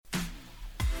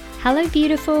Hello,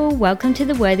 beautiful. Welcome to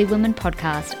the Worthy Woman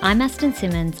podcast. I'm Aston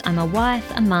Simmons. I'm a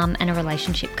wife, a mum, and a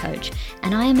relationship coach,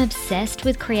 and I am obsessed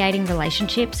with creating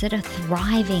relationships that are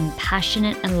thriving,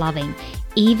 passionate, and loving.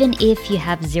 Even if you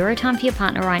have zero time for your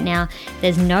partner right now,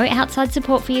 there's no outside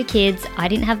support for your kids. I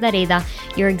didn't have that either.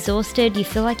 You're exhausted. You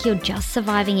feel like you're just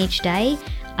surviving each day.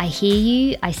 I hear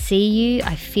you, I see you,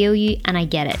 I feel you, and I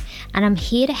get it. And I'm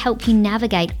here to help you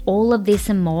navigate all of this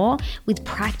and more with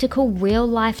practical real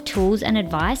life tools and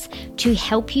advice to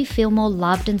help you feel more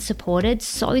loved and supported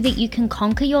so that you can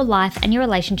conquer your life and your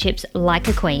relationships like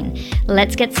a queen.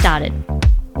 Let's get started.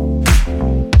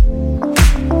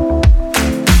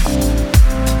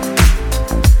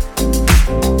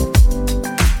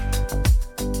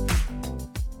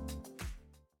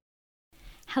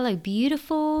 Hello,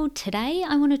 beautiful. Today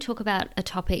I want to talk about a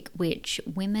topic which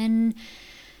women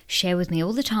share with me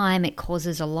all the time. It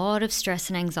causes a lot of stress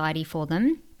and anxiety for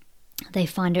them. They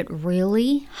find it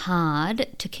really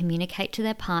hard to communicate to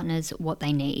their partners what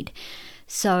they need.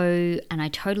 So, and I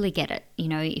totally get it. You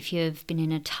know, if you've been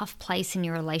in a tough place in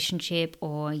your relationship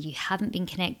or you haven't been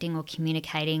connecting or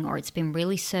communicating, or it's been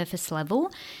really surface level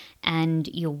and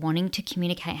you're wanting to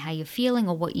communicate how you're feeling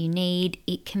or what you need,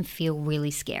 it can feel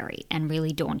really scary and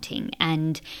really daunting.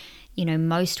 And, you know,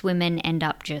 most women end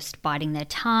up just biting their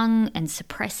tongue and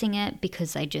suppressing it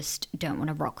because they just don't want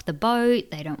to rock the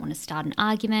boat. They don't want to start an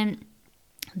argument.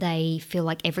 They feel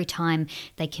like every time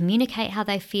they communicate how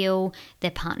they feel,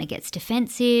 their partner gets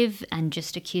defensive and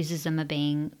just accuses them of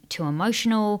being too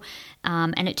emotional,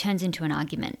 and it turns into an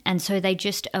argument. And so they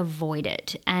just avoid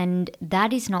it. And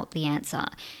that is not the answer.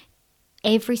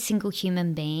 Every single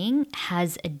human being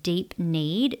has a deep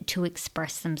need to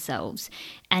express themselves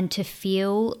and to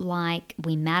feel like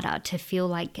we matter, to feel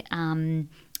like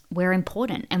we're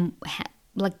important, and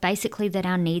like basically that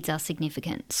our needs are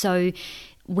significant. So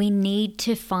we need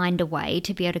to find a way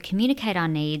to be able to communicate our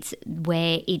needs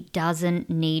where it doesn't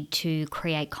need to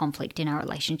create conflict in our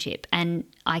relationship. And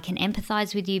I can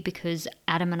empathize with you because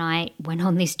Adam and I went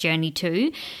on this journey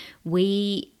too.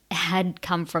 We had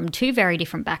come from two very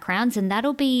different backgrounds, and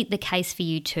that'll be the case for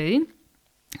you too.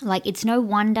 Like, it's no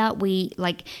wonder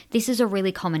this is a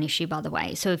really common issue, by the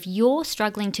way. So if you're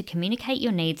struggling to communicate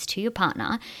your needs to your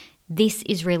partner, this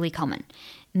is really common.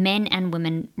 Men and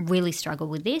women really struggle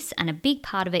with this, and a big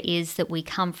part of it is that we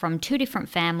come from two different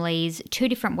families, two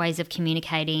different ways of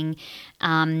communicating.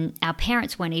 Our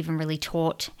parents weren't even really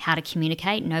taught how to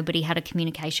communicate. Nobody had a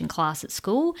communication class at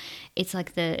school.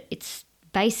 It's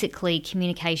basically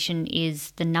communication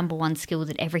is the number one skill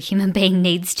that every human being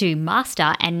needs to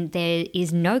master, and there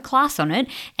is no class on it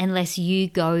unless you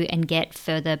go and get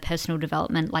further personal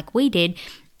development like we did,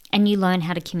 and you learn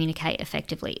how to communicate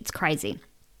effectively. It's crazy.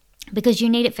 Because you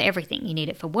need it for everything. You need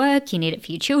it for work, you need it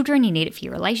for your children, you need it for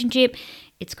your relationship.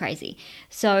 It's crazy.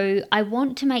 So I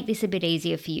want to make this a bit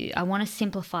easier for you. I want to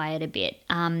simplify it a bit.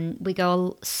 We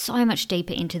go so much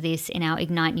deeper into this in our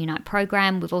Ignite and Unite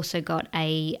program. We've also got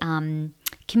a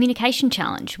communication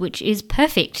challenge, which is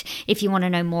perfect if you want to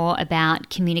know more about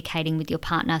communicating with your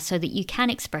partner so that you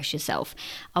can express yourself.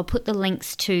 I'll put the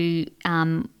links to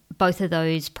both of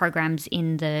those programs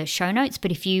in the show notes, but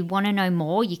if you want to know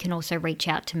more, you can also reach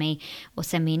out to me or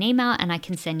send me an email and I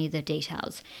can send you the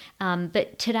details.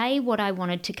 But today what I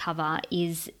wanted to cover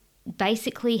is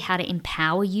basically how to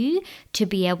empower you to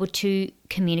be able to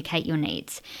communicate your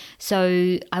needs.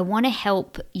 So I want to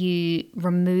help you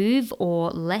remove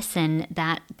or lessen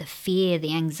the fear,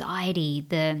 the anxiety,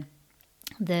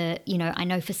 I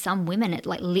know for some women, it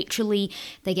literally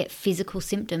they get physical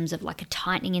symptoms of like a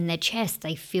tightening in their chest.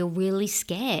 They feel really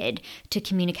scared to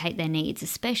communicate their needs,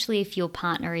 especially if your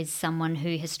partner is someone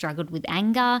who has struggled with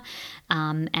anger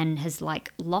and has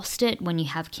lost it when you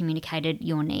have communicated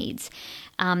your needs.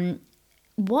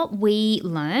 What we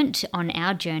learnt on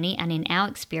our journey and in our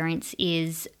experience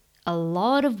is a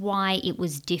lot of why it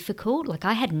was difficult.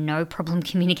 I had no problem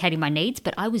communicating my needs,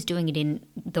 but I was doing it in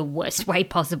the worst way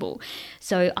possible.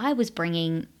 So I was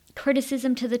bringing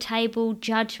criticism to the table,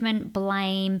 judgment,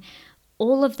 blame.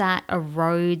 All of that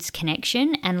erodes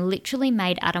connection and literally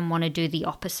made Adam want to do the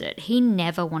opposite. He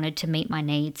never wanted to meet my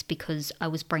needs because I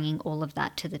was bringing all of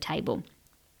that to the table.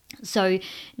 So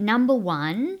number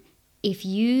one, if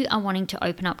you are wanting to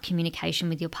open up communication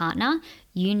with your partner,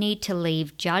 you need to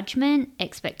leave judgment,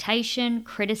 expectation,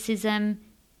 criticism,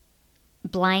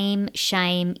 blame,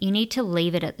 shame. You need to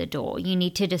leave it at the door. You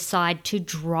need to decide to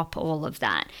drop all of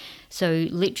that. So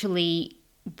literally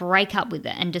break up with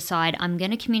it and decide, I'm going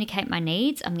to communicate my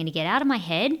needs. I'm going to get out of my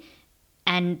head.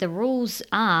 And the rules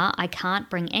are I can't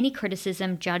bring any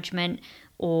criticism, judgment,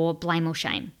 or blame or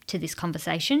shame to this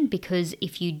conversation, because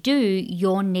if you do,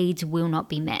 your needs will not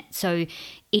be met. So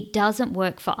it doesn't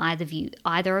work for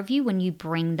either of you when you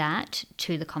bring that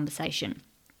to the conversation.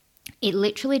 It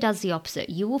literally does the opposite.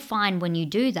 You will find when you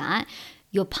do that,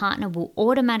 your partner will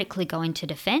automatically go into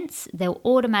defense. They'll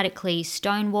automatically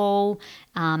stonewall,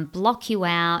 block you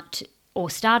out, or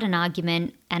start an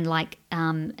argument and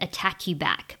attack you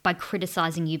back by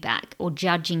criticizing you back or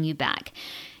judging you back.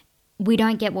 We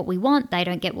don't get what we want. They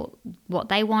don't get what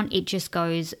they want. It just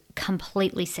goes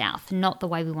completely south, not the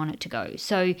way we want it to go.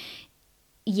 So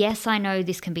yes, I know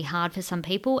this can be hard for some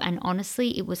people, and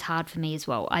honestly, it was hard for me as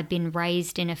well. I've been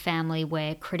raised in a family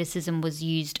where criticism was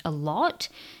used a lot,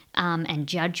 and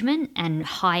judgment and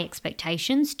high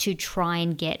expectations to try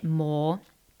and get more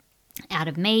out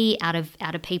of me, out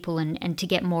of people, and to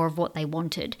get more of what they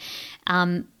wanted.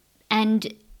 And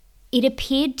it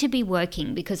appeared to be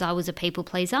working because I was a people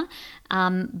pleaser,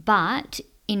 but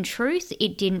in truth,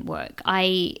 it didn't work.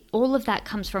 All of that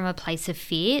comes from a place of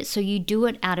fear. So you do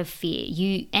it out of fear.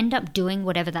 You end up doing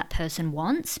whatever that person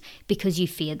wants because you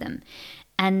fear them.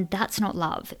 And that's not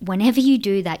love. Whenever you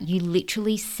do that, you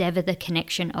literally sever the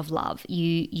connection of love.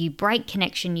 You break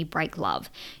connection, you break love.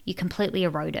 You completely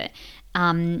erode it.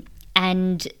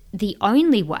 And the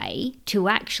only way to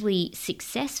actually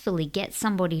successfully get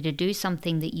somebody to do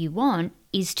something that you want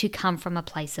is to come from a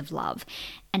place of love.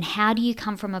 And how do you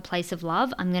come from a place of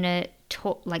love? I'm going to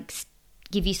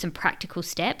give you some practical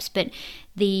steps, but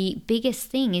the biggest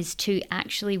thing is to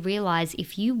actually realize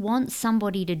if you want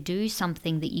somebody to do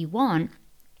something that you want,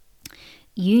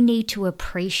 you need to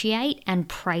appreciate and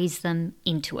praise them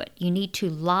into it. You need to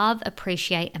love,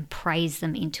 appreciate, and praise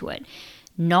them into it,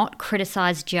 not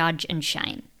criticize, judge, and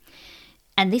shame.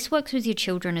 And this works with your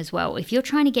children as well. If you're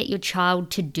trying to get your child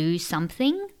to do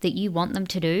something that you want them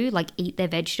to do, like eat their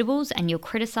vegetables, and you're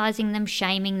criticizing them,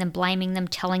 shaming them, blaming them,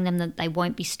 telling them that they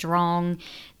won't be strong,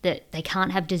 that they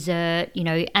can't have dessert,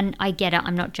 and I get it,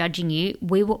 I'm not judging you.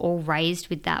 We were all raised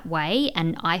with that way,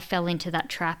 and I fell into that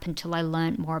trap until I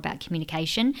learned more about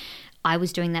communication. I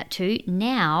was doing that too.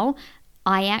 Now,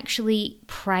 I actually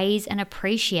praise and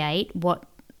appreciate what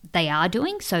they are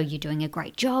doing. So you're doing a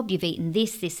great job. You've eaten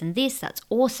this, this, and this. That's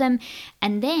awesome.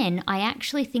 And then I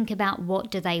actually think about, what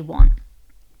do they want?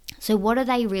 So what do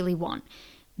they really want?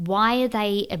 Why are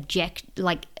they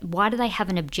why do they have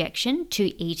an objection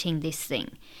to eating this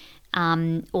thing?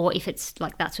 Or if it's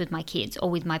that's with my kids or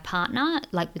with my partner,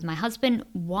 with my husband,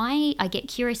 why I get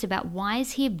curious about what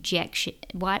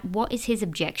is his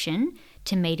objection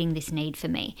to meeting this need for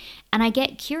me? And I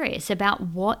get curious about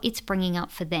what it's bringing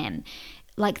up for them.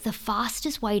 The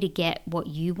fastest way to get what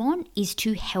you want is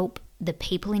to help the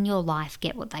people in your life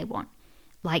get what they want.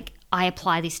 I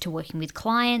apply this to working with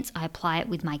clients, I apply it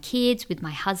with my kids, with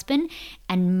my husband,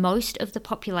 and most of the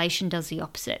population does the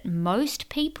opposite. Most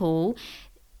people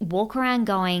walk around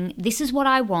going, this is what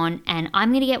I want, and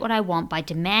I'm going to get what I want by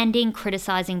demanding,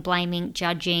 criticizing, blaming,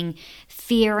 judging,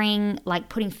 fearing,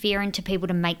 putting fear into people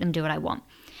to make them do what I want.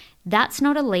 That's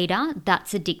not a leader,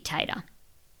 that's a dictator.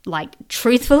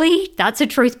 Truthfully, that's a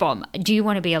truth bomb. Do you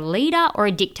want to be a leader or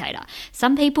a dictator?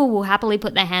 Some people will happily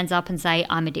put their hands up and say,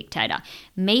 I'm a dictator.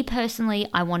 Me personally,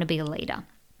 I want to be a leader.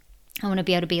 I want to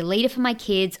be able to be a leader for my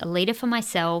kids, a leader for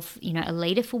myself, a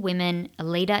leader for women, a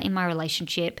leader in my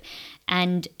relationship.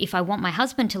 And if I want my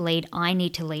husband to lead, I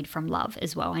need to lead from love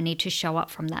as well. I need to show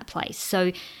up from that place.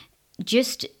 So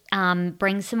just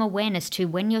bring some awareness to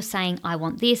when you're saying, I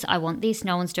want this,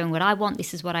 no one's doing what I want,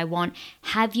 this is what I want.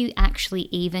 Have you actually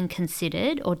even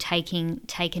considered or taken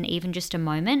even just a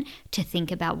moment to think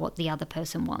about what the other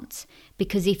person wants?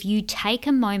 Because if you take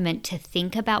a moment to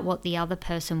think about what the other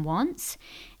person wants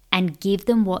and give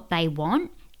them what they want,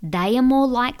 they are more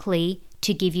likely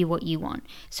to give you what you want.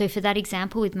 So for that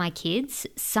example with my kids,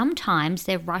 sometimes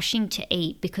they're rushing to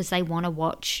eat because they want to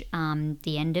watch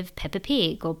the end of Peppa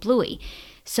Pig or Bluey.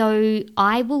 So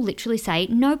I will literally say,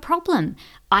 no problem.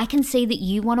 I can see that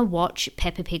you want to watch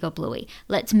Peppa Pig or Bluey.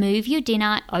 Let's move your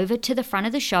dinner over to the front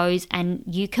of the shows and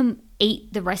you can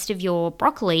eat the rest of your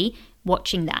broccoli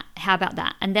watching that. How about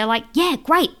that? And they're like, yeah,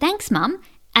 great. Thanks, Mum.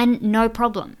 And no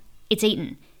problem. It's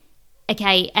eaten.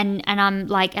 Okay, and I'm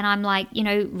like,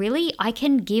 really? I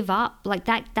can give up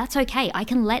that. That's okay. I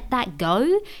can let that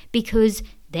go because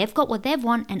they've got what they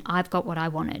want and I've got what I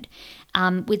wanted.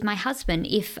 With my husband,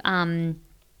 if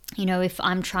If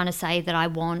I'm trying to say that I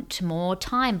want more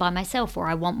time by myself or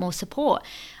I want more support,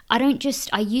 I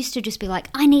used to just be like,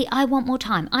 I want more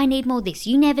time. I need more this.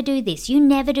 You never do this. You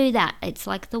never do that. It's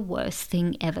like the worst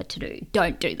thing ever to do.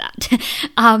 Don't do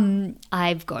that.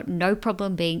 I've got no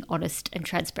problem being honest and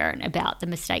transparent about the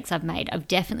mistakes I've made. I'm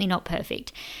definitely not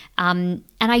perfect. And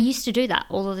I used to do that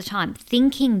all of the time,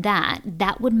 thinking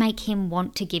that would make him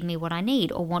want to give me what I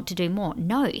need or want to do more.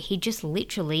 No, he just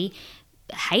literally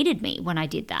hated me when I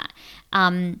did that.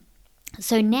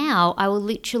 So now I will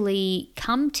literally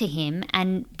come to him,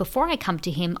 and before I come to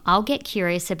him, I'll get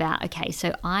curious about, okay,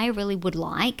 so I really would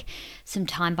like some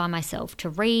time by myself to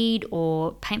read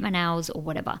or paint my nails or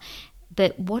whatever.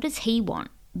 But what does he want?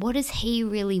 What does he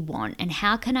really want? And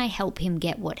how can I help him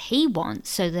get what he wants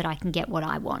so that I can get what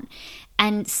I want?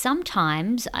 And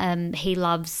sometimes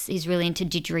he's really into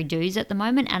didgeridoos at the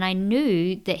moment, and I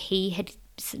knew that he had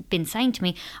been saying to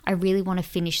me, I really want to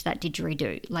finish that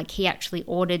didgeridoo. Like, he actually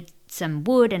ordered some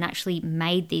wood and actually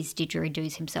made these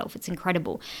didgeridoos himself. It's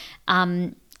incredible.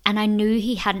 And I knew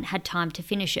he hadn't had time to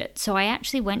finish it. So I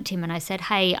actually went to him and I said,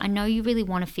 hey, I know you really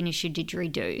want to finish your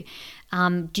didgeridoo.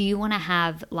 Do you want to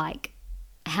have, like,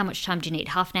 how much time do you need?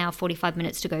 Half an hour, 45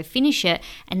 minutes to go finish it.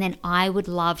 And then I would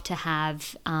love to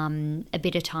have a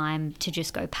bit of time to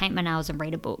just go paint my nails and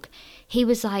read a book. He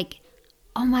was like,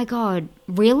 oh my God,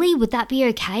 really? Would that be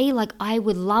okay? Like, I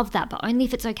would love that, but only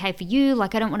if it's okay for you.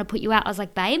 Like, I don't want to put you out. I was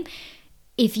like, babe,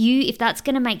 if that's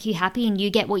going to make you happy and you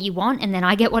get what you want and then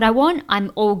I get what I want,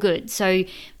 I'm all good. So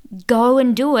go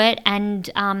and do it.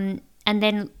 And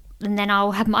then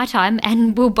I'll have my time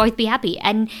and we'll both be happy.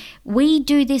 And we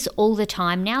do this all the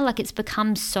time now. Like, it's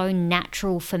become so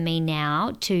natural for me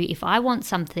now to, if I want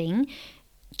something,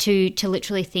 to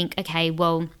literally think, okay,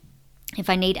 well, if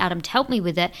I need Adam to help me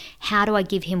with it, how do I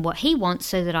give him what he wants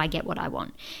so that I get what I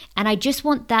want? And I just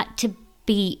want that to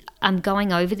be, I'm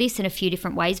going over this in a few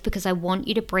different ways because I want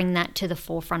you to bring that to the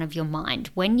forefront of your mind.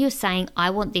 When you're saying, I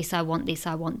want this, I want this,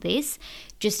 I want this,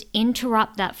 just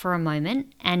interrupt that for a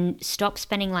moment and stop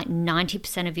spending like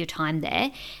 90% of your time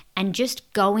there and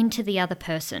just go into the other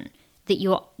person that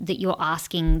you're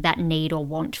asking that need or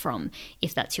want from.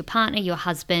 If that's your partner, your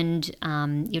husband,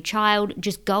 your child,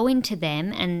 just go into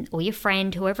them or your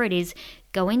friend, whoever it is,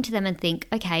 go into them and think,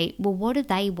 okay, well, what do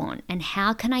they want? And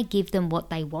how can I give them what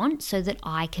they want so that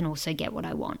I can also get what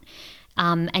I want?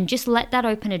 And just let that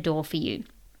open a door for you.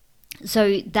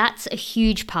 So that's a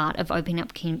huge part of opening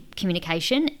up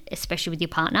communication, especially with your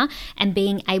partner, and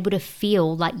being able to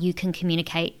feel like you can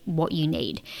communicate what you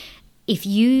need. If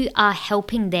you are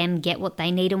helping them get what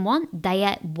they need and want, they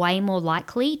are way more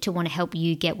likely to want to help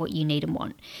you get what you need and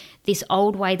want. This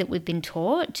old way that we've been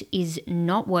taught is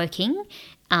not working,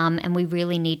 and we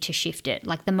really need to shift it.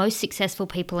 Like, the most successful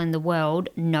people in the world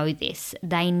know this.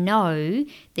 They know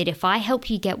that if I help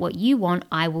you get what you want,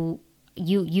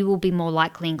 you will be more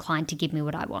likely inclined to give me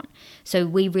what I want. So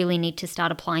we really need to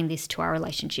start applying this to our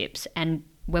relationships. And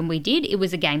when we did, it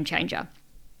was a game changer.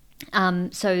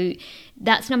 So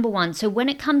that's number one. So when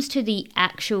it comes to the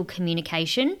actual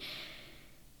communication,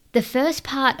 the first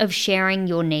part of sharing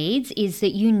your needs is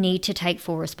that you need to take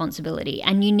full responsibility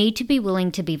and you need to be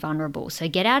willing to be vulnerable. So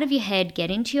get out of your head,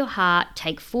 get into your heart,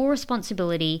 take full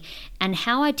responsibility. And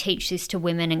how I teach this to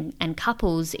women and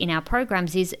couples in our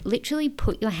programs is literally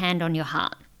put your hand on your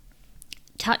heart.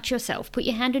 Touch yourself, put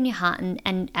your hand on your heart,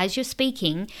 and as you're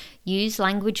speaking, use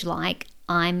language like,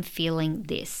 I'm feeling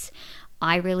this.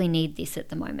 I really need this at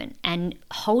the moment, and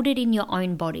hold it in your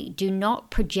own body. Do not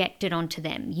project it onto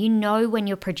them. You know when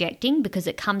you're projecting because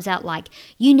it comes out like,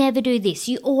 you never do this.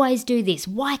 You always do this.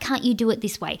 Why can't you do it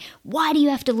this way? Why do you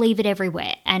have to leave it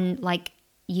everywhere? And like,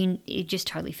 it just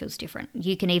totally feels different.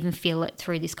 You can even feel it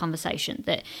through this conversation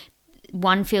that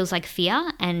one feels like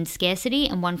fear and scarcity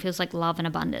and one feels like love and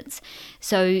abundance.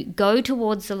 So go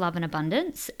towards the love and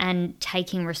abundance and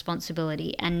taking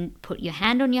responsibility, and put your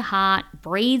hand on your heart,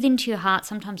 breathe into your heart.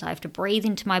 Sometimes I have to breathe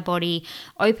into my body,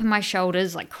 open my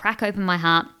shoulders, like crack open my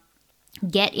heart,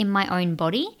 get in my own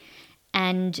body.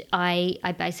 And I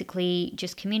basically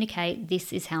just communicate,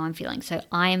 this is how I'm feeling. So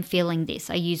I am feeling this.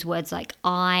 I use words like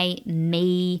I,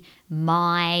 me,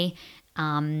 my,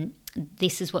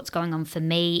 this is what's going on for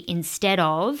me, instead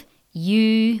of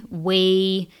you,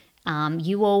 we,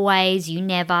 you always, you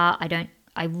never.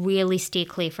 I really steer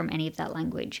clear from any of that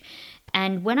language.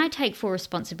 And when I take full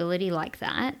responsibility like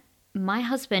that, my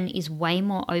husband is way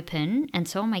more open, and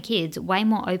so are my kids, way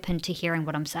more open to hearing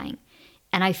what I'm saying.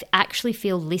 And I actually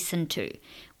feel listened to.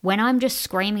 When I'm just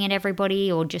screaming at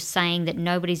everybody or just saying that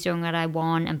nobody's doing what I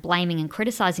want and blaming and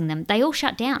criticizing them, they all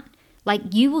shut down. Like,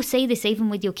 you will see this even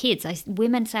with your kids.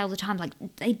 Women say all the time, like,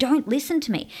 they don't listen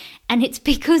to me. And it's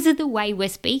because of the way we're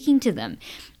speaking to them.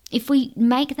 If we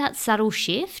make that subtle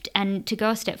shift, and to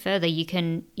go a step further, you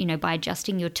can, by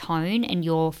adjusting your tone and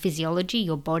your physiology,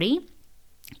 your body,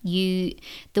 the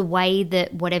way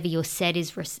that whatever you're said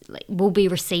will be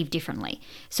received differently.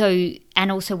 So,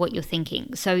 and also what you're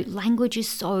thinking. So language is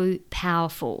so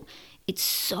powerful. It's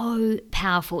so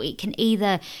powerful. It can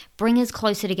either bring us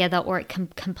closer together, or it can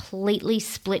completely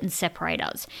split and separate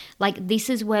us. Like, this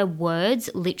is where words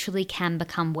literally can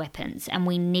become weapons, and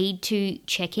we need to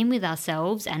check in with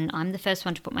ourselves. And I'm the first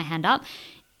one to put my hand up.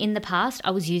 In the past,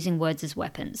 I was using words as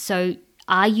weapons. So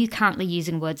are you currently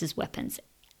using words as weapons?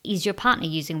 Is your partner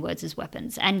using words as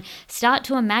weapons? And start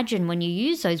to imagine, when you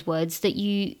use those words, that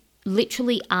you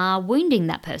literally are wounding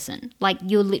that person. Like,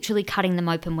 you're literally cutting them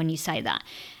open when you say that.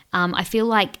 I feel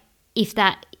like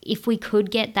if we could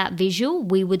get that visual,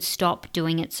 we would stop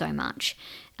doing it so much,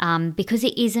 because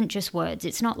it isn't just words.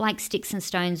 It's not like sticks and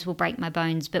stones will break my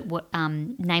bones, but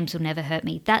names will never hurt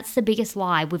me. That's the biggest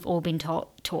lie we've all been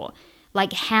taught.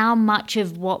 Like, how much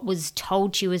of what was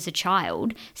told to you as a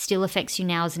child still affects you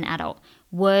now as an adult?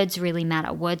 Words really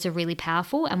matter. Words are really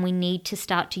powerful, and we need to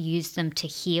start to use them to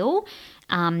heal,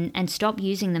 and stop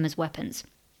using them as weapons.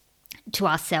 To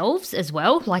ourselves as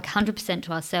well, like 100%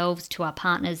 to ourselves, to our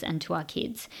partners, and to our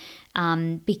kids,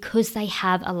 because they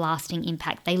have a lasting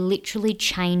impact. They literally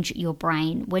change your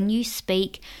brain. When you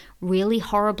speak really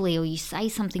horribly, or you say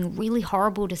something really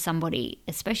horrible to somebody,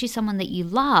 especially someone that you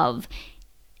love,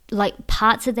 like,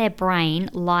 parts of their brain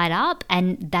light up,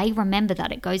 and they remember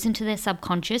that. It goes into their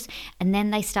subconscious, and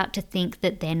then they start to think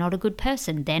that they're not a good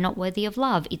person. They're not worthy of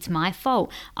love. It's my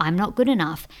fault. I'm not good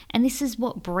enough. And this is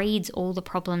what breeds all the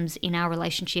problems in our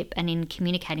relationship and in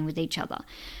communicating with each other.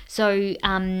 So,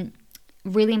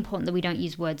 really important that we don't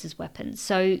use words as weapons.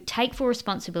 So take full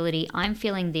responsibility. I'm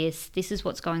feeling this. This is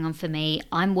what's going on for me.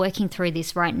 I'm working through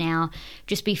this right now.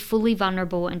 Just be fully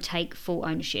vulnerable and take full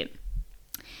ownership.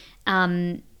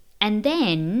 And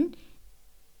then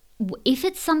if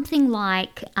it's something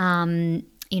like,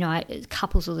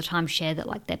 couples all the time share that,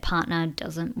 like, their partner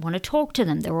doesn't want to talk to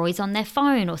them. They're always on their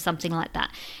phone or something like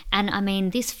that. And I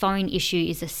mean, this phone issue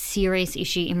is a serious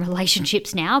issue in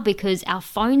relationships now, because our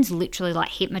phones literally like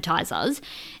hypnotize us,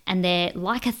 and they're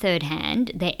like a third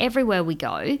hand. They're everywhere we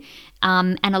go.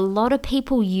 And a lot of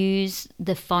people use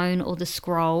the phone or the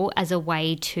scroll as a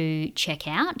way to check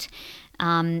out.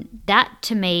 That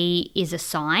to me is a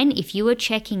sign. If you are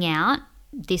checking out,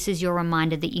 this is your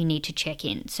reminder that you need to check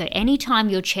in. So anytime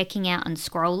you're checking out and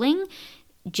scrolling,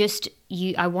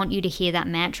 I want you to hear that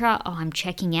mantra, oh, I'm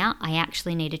checking out, I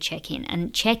actually need to check in.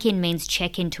 And check in means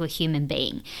check into a human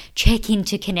being, check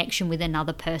into connection with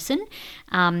another person.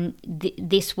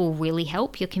 This will really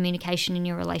help your communication in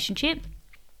your relationship,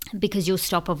 because you'll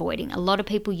stop avoiding. A lot of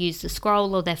people use the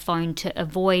scroll or their phone to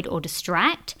avoid or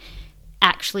distract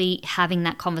actually having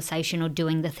that conversation or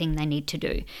doing the thing they need to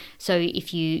do. So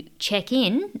if you check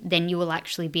in, then you will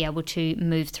actually be able to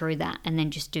move through that and then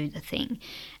just do the thing.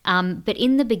 But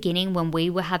in the beginning, when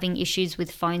we were having issues with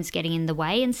phones getting in the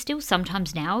way, and still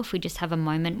sometimes now, if we just have a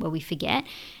moment where we forget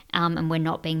and we're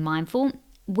not being mindful,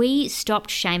 we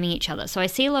stopped shaming each other. So I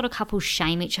see a lot of couples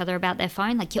shame each other about their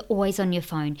phone. Like, you're always on your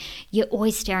phone. You're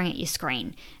always staring at your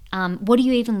screen. What are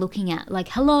you even looking at? Like,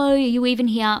 hello, are you even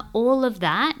here? All of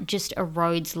that just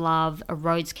erodes love,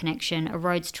 erodes connection,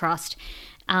 erodes trust.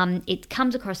 It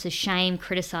comes across as shame,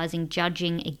 criticizing,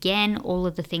 judging. Again, all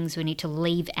of the things we need to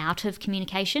leave out of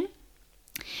communication.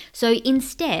 So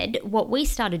instead, what we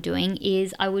started doing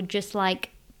is I would just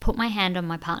put my hand on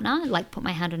my partner, put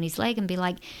my hand on his leg and be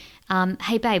like,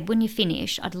 hey babe, when you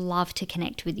finish, I'd love to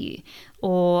connect with you.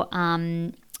 Or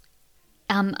I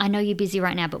know you're busy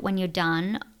right now, but when you're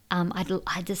done,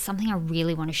 there's something I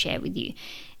really want to share with you.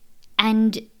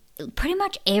 And pretty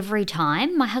much every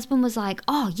time my husband was like,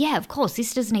 oh yeah, of course,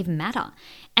 this doesn't even matter.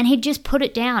 And he'd just put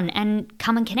it down and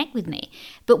come and connect with me.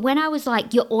 But when I was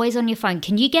like, you're always on your phone,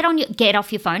 can you get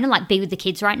off your phone and be with the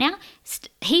kids right now?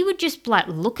 He would just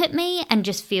look at me and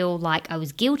just feel like I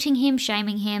was guilting him,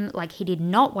 shaming him. Like, he did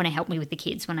not want to help me with the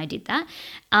kids when I did that.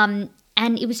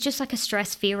 And it was just like a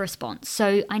stress fear response.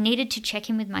 So I needed to check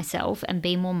in with myself and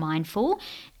be more mindful.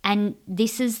 And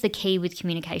this is the key with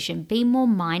communication. Be more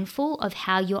mindful of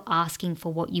how you're asking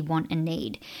for what you want and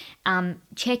need.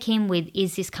 Check in with,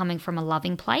 is this coming from a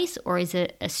loving place or is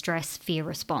it a stress fear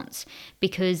response?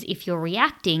 Because if you're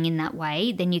reacting in that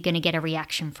way, then you're going to get a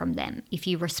reaction from them. If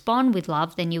you respond with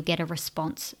love, then you'll get a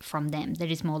response from them that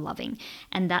is more loving.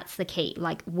 And that's the key.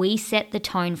 We set the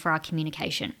tone for our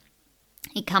communication.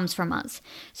 It comes from us.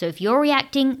 So if you're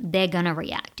reacting, they're going to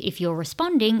react. If you're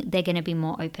responding, they're going to be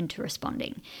more open to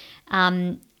responding.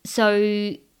 And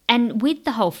with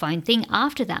the whole phone thing,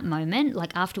 after that moment,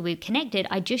 like after we've connected,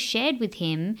 I just shared with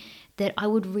him that I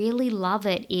would really love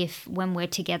it if when we're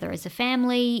together as a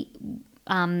family,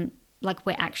 like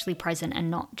we're actually present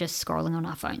and not just scrolling on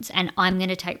our phones. And I'm going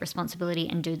to take responsibility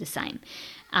and do the same.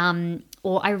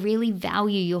 Or I really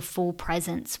value your full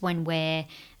presence when we're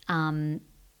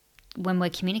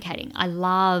communicating. I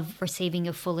love receiving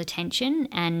your full attention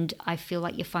and I feel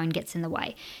like your phone gets in the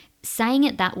way. Saying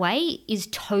it that way is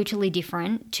totally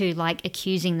different to like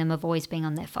accusing them of always being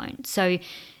on their phone. So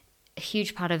a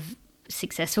huge part of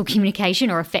successful communication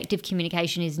or effective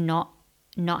communication is not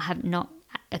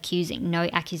accusing, no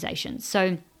accusations.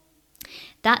 So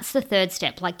that's the third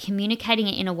step, like communicating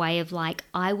it in a way of like,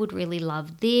 I would really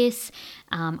love this.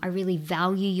 I really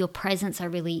value your presence. I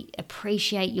really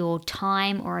appreciate your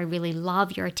time, or I really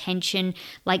love your attention,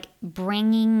 like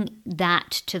bringing that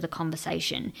to the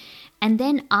conversation. And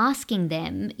then asking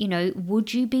them,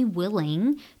 would you be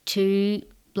willing to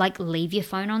like leave your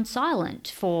phone on silent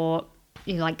for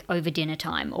like over dinner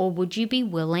time? Or would you be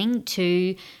willing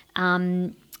to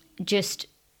just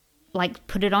like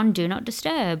put it on do not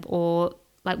disturb? Or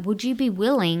like, would you be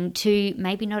willing to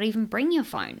maybe not even bring your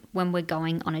phone when we're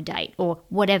going on a date, or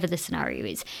whatever the scenario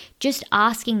is? Just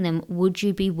asking them, would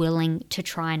you be willing to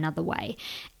try another way?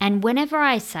 And whenever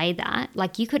I say that,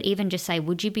 like you could even just say,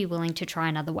 would you be willing to try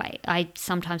another way? I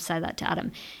sometimes say that to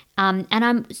Adam. And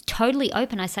I'm totally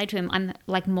open. I say to him, I'm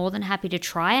like more than happy to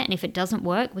try it. And if it doesn't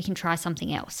work, we can try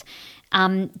something else.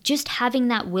 Just having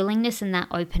that willingness and that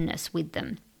openness with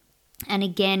them. And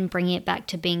again, bringing it back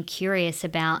to being curious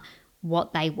about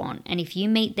what they want. And if you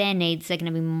meet their needs, they're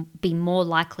going to be more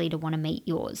likely to want to meet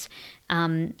yours.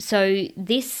 So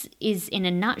this is in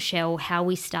a nutshell how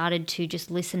we started to just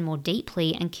listen more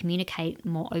deeply and communicate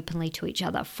more openly to each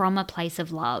other from a place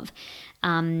of love.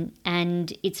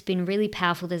 And it's been really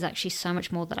powerful. There's actually so much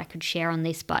more that I could share on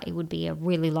this, but it would be a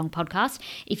really long podcast.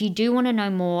 If you do want to know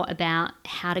more about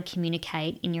how to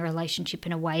communicate in your relationship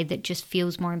in a way that just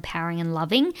feels more empowering and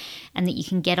loving, and that you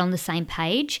can get on the same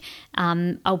page,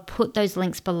 I'll put those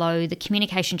links below. The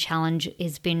communication challenge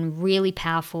has been really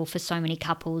powerful for so many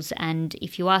couples. And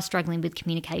if you are struggling with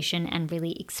communication and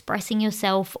really expressing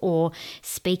yourself or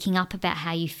speaking up about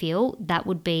how you feel, that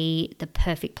would be the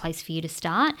perfect place for you to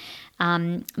start.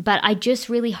 But I just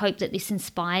really hope that this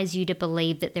inspires you to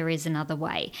believe that there is another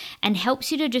way, and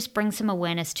helps you to just bring some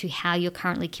awareness to how you're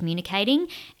currently communicating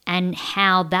and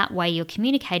how that way you're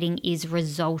communicating is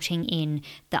resulting in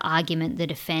the argument, the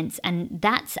defense. And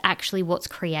that's actually what's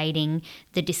creating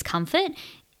the discomfort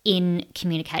in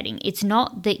communicating. It's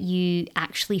not that you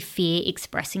actually fear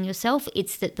expressing yourself,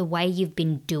 it's that the way you've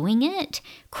been doing it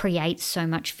creates so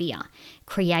much fear,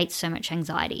 creates so much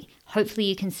anxiety. Hopefully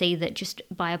you can see that just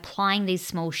by applying these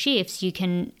small shifts, you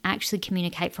can actually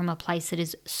communicate from a place that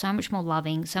is so much more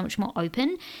loving, so much more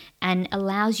open, and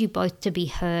allows you both to be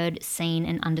heard, seen,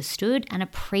 and understood and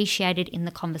appreciated in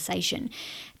the conversation.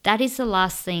 That is the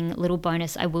last thing, little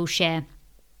bonus I will share.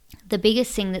 The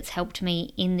biggest thing that's helped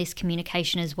me in this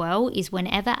communication as well is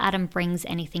whenever Adam brings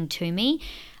anything to me,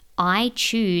 I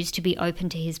choose to be open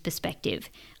to his perspective.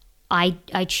 I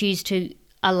choose to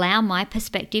allow my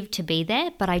perspective to be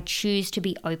there, but I choose to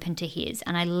be open to his,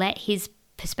 and I let his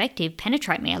perspective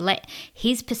penetrate me. I let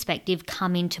his perspective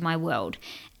come into my world.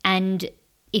 And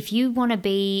if you want to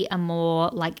be a more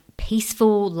like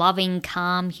peaceful, loving,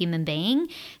 calm human being,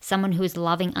 someone who is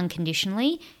loving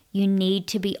unconditionally, you need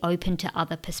to be open to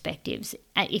other perspectives.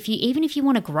 Even if you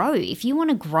want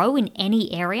to grow in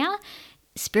any area,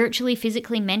 spiritually,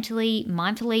 physically, mentally,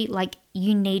 mindfully, like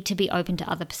you need to be open to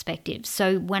other perspectives.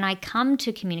 So when I come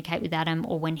to communicate with Adam,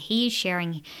 or when he is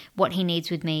sharing what he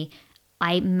needs with me,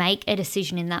 I make a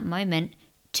decision in that moment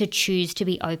to choose to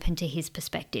be open to his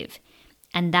perspective.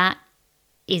 And that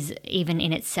is even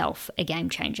in itself a game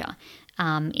changer.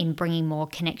 In bringing more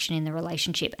connection in the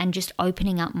relationship and just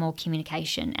opening up more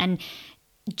communication. And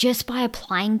just by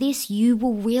applying this, you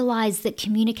will realize that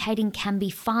communicating can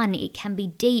be fun, it can be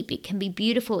deep, it can be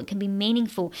beautiful, it can be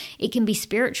meaningful, it can be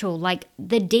spiritual. Like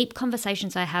the deep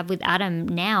conversations I have with Adam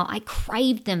now, I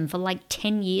craved them for like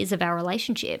 10 years of our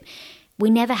relationship. We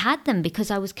never had them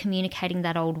because I was communicating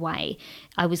that old way.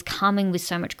 I was coming with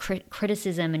so much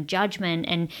criticism and judgment,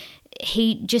 and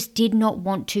he just did not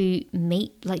want to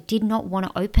did not want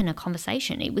to open a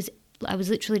conversation. I was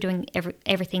literally doing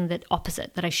everything that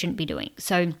opposite that I shouldn't be doing.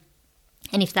 So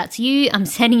And if that's you, I'm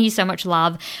sending you so much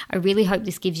love. I really hope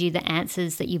this gives you the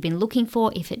answers that you've been looking for.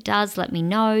 If it does, let me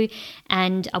know.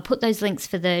 And I'll put those links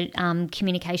for the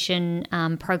communication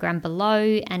program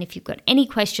below. And if you've got any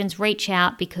questions, reach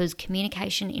out, because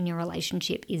communication in your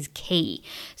relationship is key.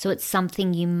 So it's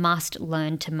something you must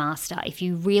learn to master. If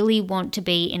you really want to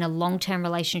be in a long-term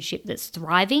relationship that's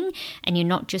thriving and you're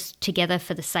not just together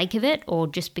for the sake of it or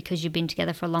just because you've been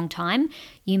together for a long time,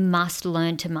 you must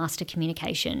learn to master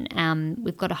communication.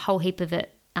 We've got a whole heap of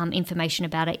it, information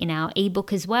about it in our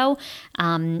ebook as well.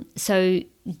 So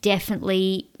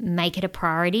definitely make it a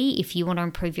priority if you want to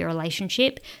improve your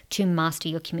relationship to master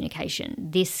your communication.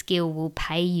 This skill will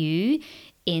pay you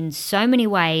in so many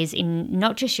ways, in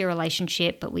not just your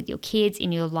relationship, but with your kids,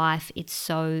 in your life. It's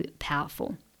so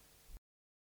powerful.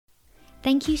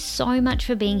 Thank you so much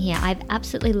for being here. I've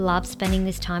absolutely loved spending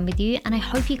this time with you, and I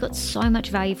hope you got so much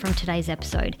value from today's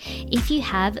episode. If you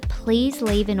have, please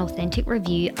leave an authentic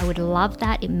review. I would love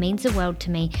that. It means the world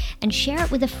to me. And share it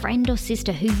with a friend or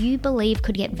sister who you believe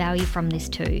could get value from this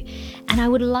too. And I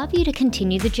would love you to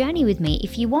continue the journey with me.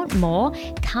 If you want more,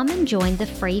 come and join the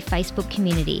free Facebook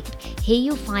community. Here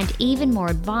you'll find even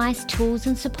more advice, tools,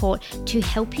 and support to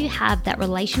help you have that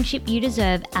relationship you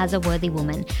deserve as a worthy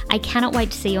woman. I cannot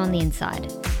wait to see you on the inside.